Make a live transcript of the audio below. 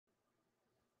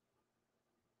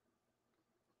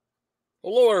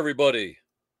Hello, everybody.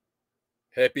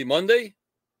 Happy Monday.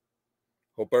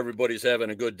 Hope everybody's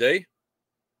having a good day.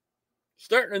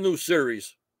 Starting a new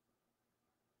series,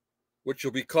 which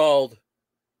will be called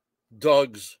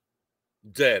Doug's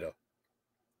Data.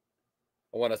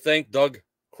 I want to thank Doug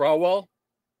Crowell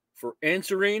for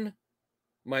answering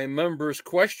my members'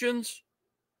 questions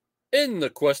in the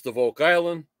Quest of Oak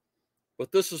Island,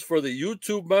 but this is for the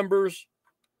YouTube members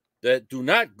that do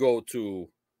not go to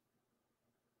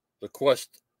the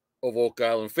Quest of Oak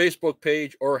Island Facebook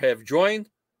page or have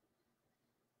joined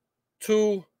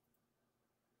to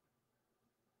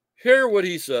hear what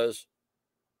he says.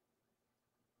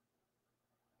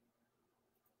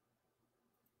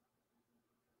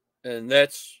 And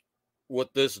that's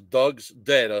what this Doug's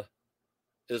Data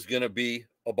is going to be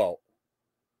about.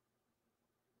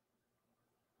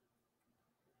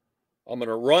 I'm going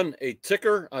to run a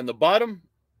ticker on the bottom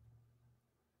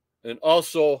and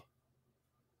also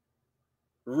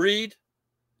read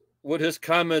what his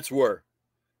comments were.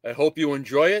 I hope you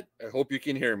enjoy it. I hope you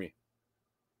can hear me.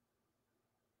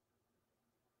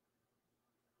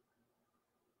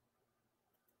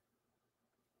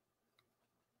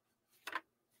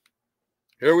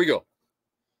 Here we go.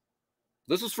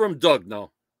 This is from Doug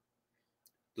now.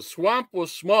 The swamp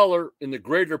was smaller in the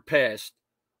greater past,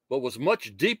 but was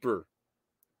much deeper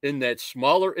in that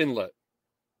smaller inlet.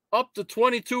 Up to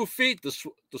 22 feet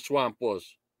the swamp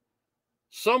was.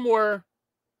 Somewhere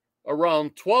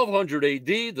around 1200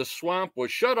 AD, the swamp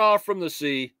was shut off from the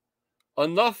sea,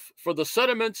 enough for the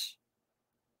sediments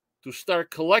to start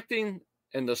collecting,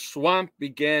 and the swamp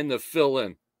began to fill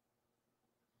in.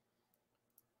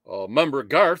 Member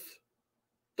Garth,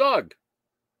 Doug,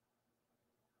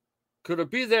 could it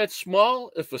be that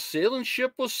small if a sailing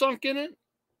ship was sunk in it?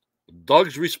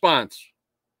 Doug's response: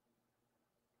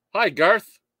 Hi,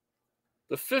 Garth.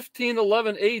 The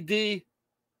 1511 AD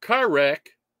car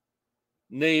wreck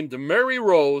named Mary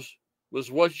Rose was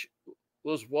a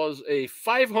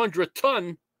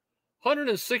 500-ton,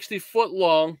 160-foot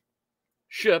long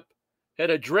ship,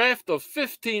 had a draft of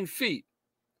 15 feet.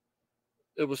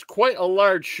 It was quite a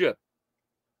large ship.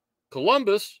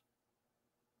 Columbus,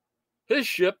 his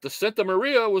ship, the Santa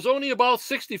Maria, was only about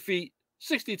 63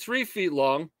 feet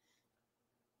long,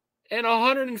 and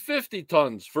 150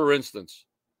 tons, for instance.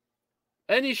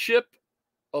 Any ship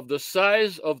of the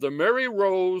size of the Mary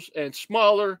Rose and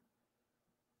smaller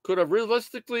could have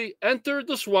realistically entered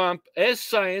the swamp, as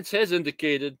science has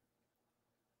indicated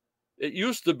it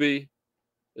used to be,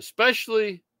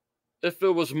 especially if it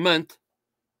was meant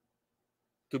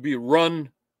to be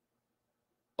run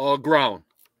aground.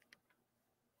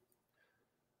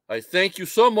 I thank you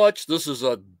so much. This is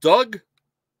a Doug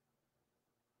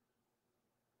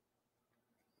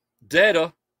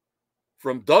Data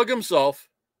from Doug himself.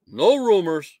 No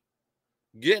rumors.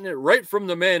 Getting it right from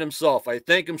the man himself. I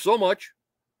thank him so much.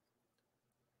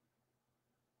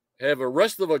 Have a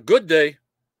rest of a good day.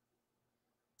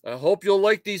 I hope you'll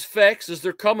like these facts as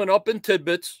they're coming up in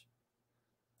tidbits.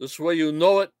 This way you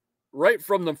know it right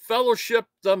from the fellowship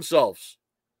themselves.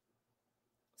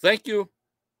 Thank you.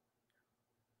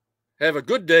 Have a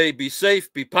good day. Be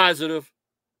safe. Be positive.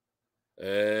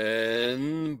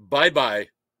 And bye-bye.